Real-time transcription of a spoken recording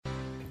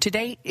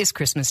Today is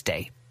Christmas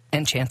Day,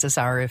 and chances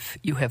are if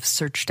you have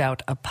searched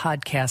out a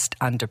podcast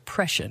on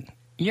depression,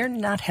 you're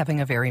not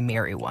having a very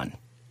merry one,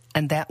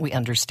 and that we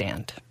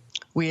understand.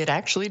 We had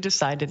actually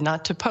decided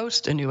not to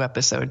post a new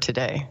episode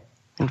today.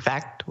 In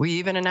fact, we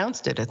even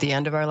announced it at the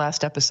end of our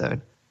last episode.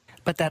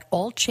 But that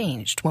all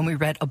changed when we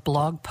read a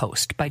blog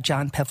post by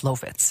John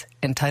Pavlovitz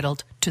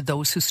entitled, "To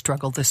Those Who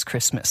Struggle This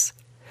Christmas."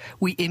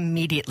 We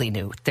immediately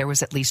knew there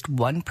was at least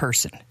one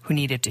person who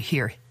needed to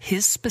hear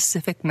his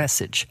specific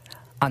message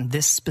on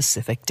this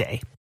specific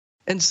day.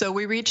 And so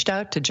we reached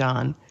out to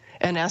John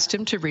and asked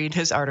him to read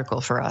his article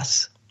for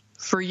us.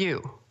 For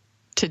you,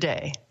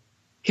 today.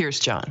 Here's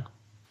John.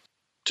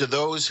 To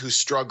those who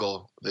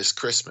struggle this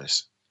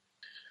Christmas.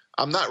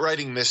 I'm not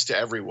writing this to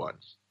everyone.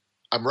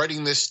 I'm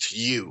writing this to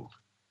you,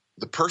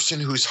 the person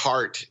whose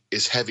heart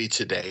is heavy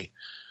today,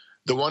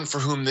 the one for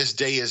whom this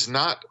day is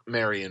not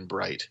merry and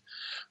bright,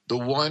 the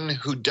one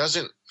who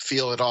doesn't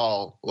feel at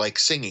all like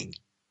singing.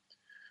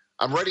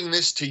 I'm writing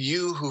this to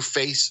you who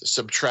face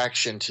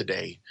subtraction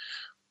today,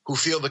 who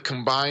feel the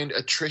combined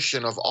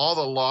attrition of all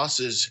the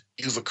losses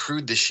you've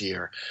accrued this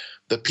year,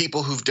 the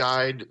people who've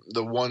died,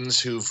 the ones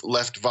who've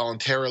left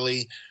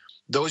voluntarily,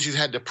 those you've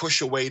had to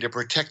push away to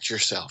protect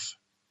yourself.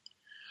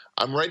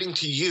 I'm writing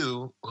to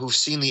you who've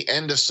seen the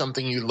end of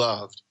something you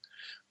loved,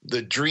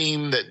 the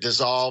dream that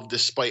dissolved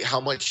despite how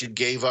much you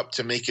gave up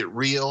to make it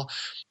real,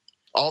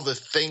 all the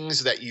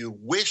things that you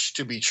wish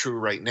to be true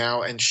right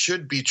now and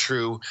should be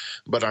true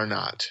but are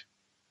not.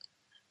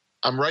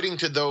 I'm writing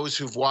to those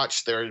who've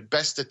watched their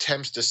best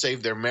attempts to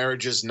save their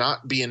marriages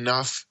not be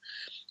enough,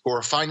 who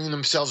are finding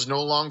themselves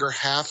no longer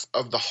half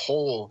of the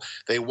whole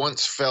they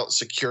once felt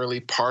securely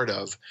part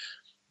of,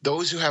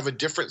 those who have a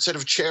different set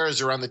of chairs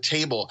around the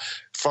table,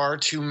 far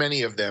too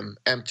many of them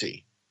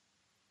empty.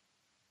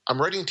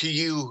 I'm writing to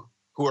you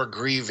who are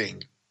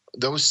grieving,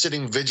 those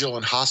sitting vigil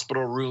in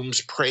hospital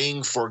rooms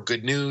praying for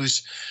good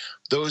news,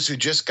 those who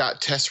just got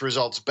test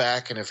results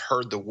back and have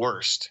heard the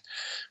worst,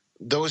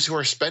 those who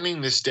are spending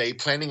this day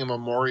planning a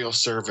memorial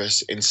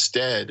service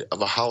instead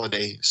of a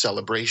holiday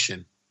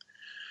celebration.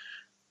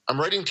 I'm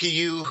writing to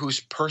you whose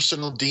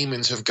personal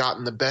demons have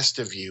gotten the best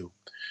of you,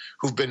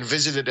 who've been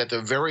visited at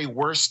the very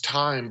worst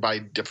time by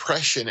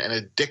depression and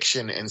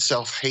addiction and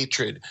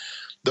self-hatred,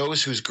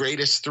 those whose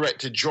greatest threat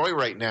to joy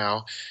right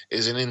now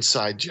is an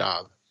inside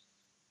job.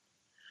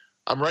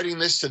 I'm writing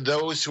this to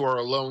those who are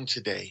alone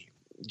today,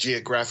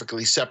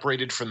 geographically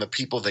separated from the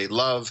people they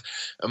love,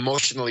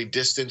 emotionally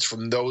distanced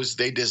from those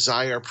they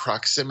desire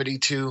proximity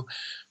to,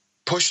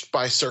 pushed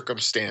by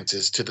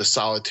circumstances to the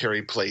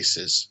solitary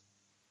places.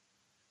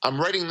 I'm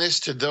writing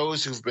this to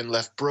those who've been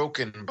left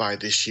broken by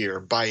this year,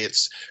 by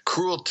its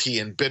cruelty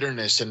and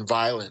bitterness and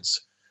violence.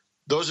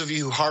 Those of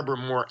you who harbor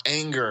more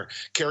anger,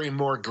 carry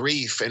more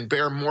grief, and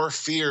bear more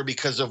fear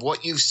because of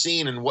what you've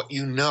seen and what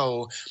you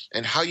know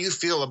and how you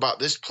feel about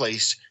this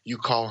place you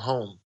call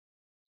home.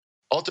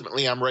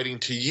 Ultimately, I'm writing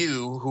to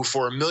you who,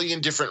 for a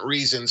million different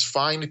reasons,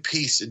 find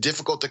peace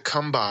difficult to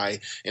come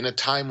by in a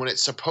time when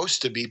it's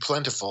supposed to be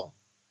plentiful.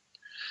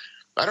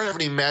 I don't have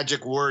any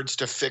magic words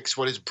to fix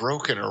what is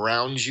broken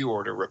around you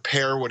or to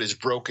repair what is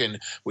broken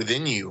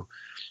within you.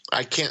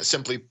 I can't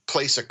simply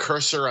place a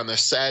cursor on the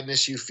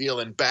sadness you feel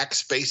and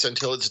backspace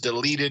until it's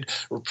deleted,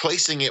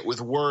 replacing it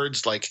with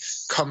words like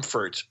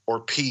comfort or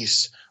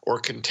peace or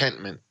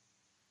contentment.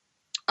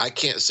 I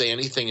can't say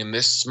anything in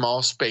this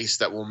small space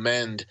that will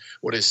mend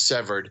what is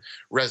severed,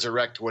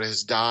 resurrect what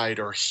has died,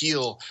 or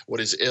heal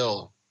what is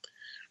ill.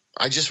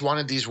 I just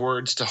wanted these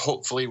words to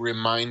hopefully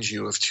remind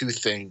you of two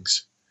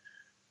things.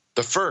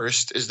 The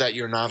first is that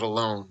you're not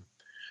alone,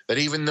 that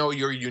even though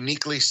you're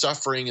uniquely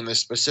suffering in the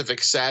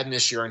specific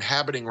sadness you're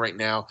inhabiting right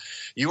now,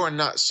 you are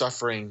not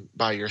suffering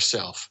by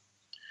yourself.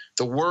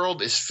 The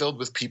world is filled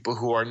with people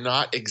who are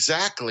not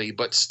exactly,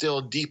 but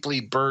still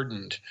deeply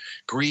burdened,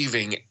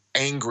 grieving,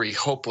 angry,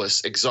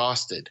 hopeless,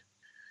 exhausted.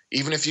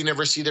 Even if you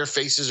never see their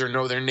faces or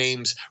know their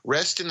names,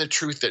 rest in the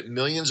truth that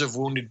millions of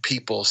wounded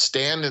people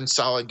stand in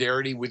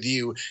solidarity with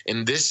you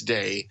in this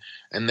day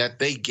and that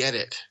they get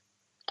it.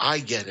 I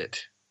get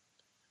it.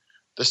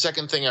 The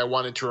second thing I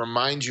wanted to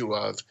remind you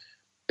of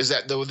is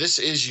that though this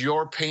is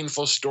your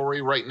painful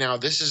story right now,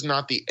 this is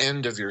not the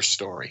end of your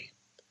story.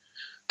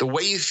 The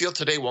way you feel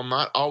today will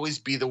not always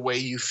be the way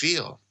you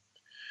feel.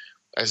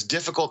 As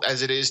difficult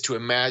as it is to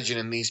imagine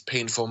in these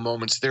painful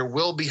moments, there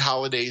will be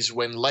holidays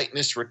when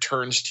lightness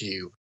returns to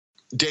you.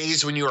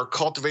 Days when you are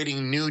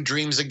cultivating new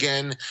dreams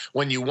again,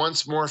 when you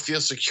once more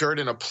feel secured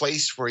in a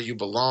place where you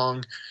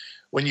belong,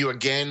 when you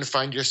again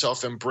find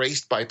yourself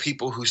embraced by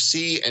people who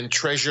see and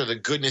treasure the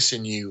goodness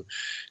in you,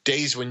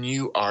 days when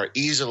you are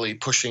easily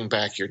pushing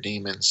back your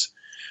demons.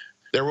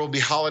 There will be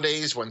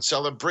holidays when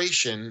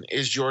celebration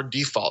is your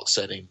default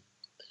setting.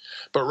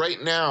 But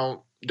right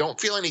now, don't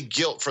feel any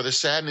guilt for the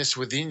sadness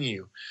within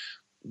you.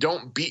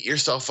 Don't beat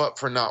yourself up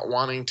for not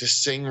wanting to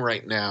sing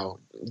right now.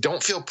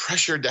 Don't feel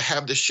pressured to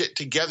have the shit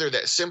together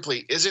that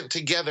simply isn't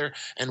together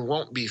and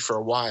won't be for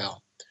a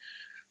while.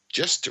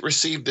 Just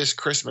receive this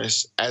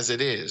Christmas as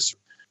it is.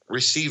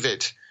 Receive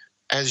it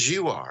as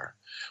you are,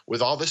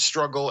 with all the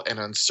struggle and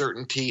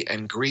uncertainty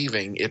and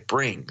grieving it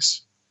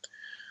brings.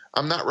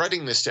 I'm not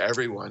writing this to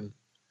everyone,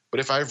 but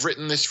if I've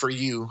written this for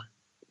you,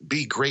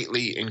 be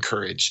greatly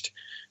encouraged.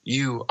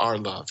 You are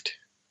loved.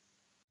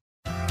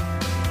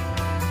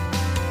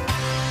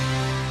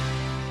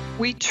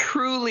 We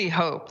truly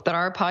hope that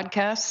our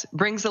podcast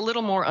brings a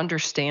little more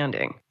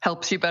understanding,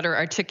 helps you better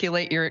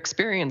articulate your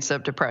experience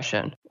of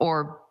depression,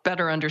 or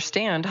better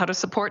understand how to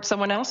support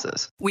someone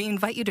else's. We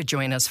invite you to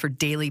join us for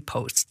daily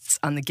posts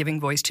on the Giving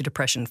Voice to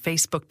Depression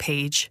Facebook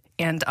page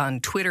and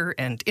on Twitter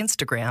and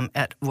Instagram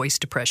at Voice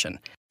Depression.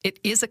 It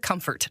is a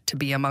comfort to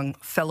be among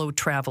fellow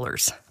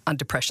travelers on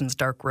depression's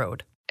dark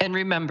road. And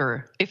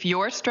remember, if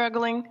you're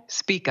struggling,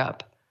 speak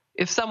up.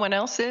 If someone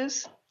else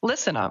is,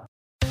 listen up.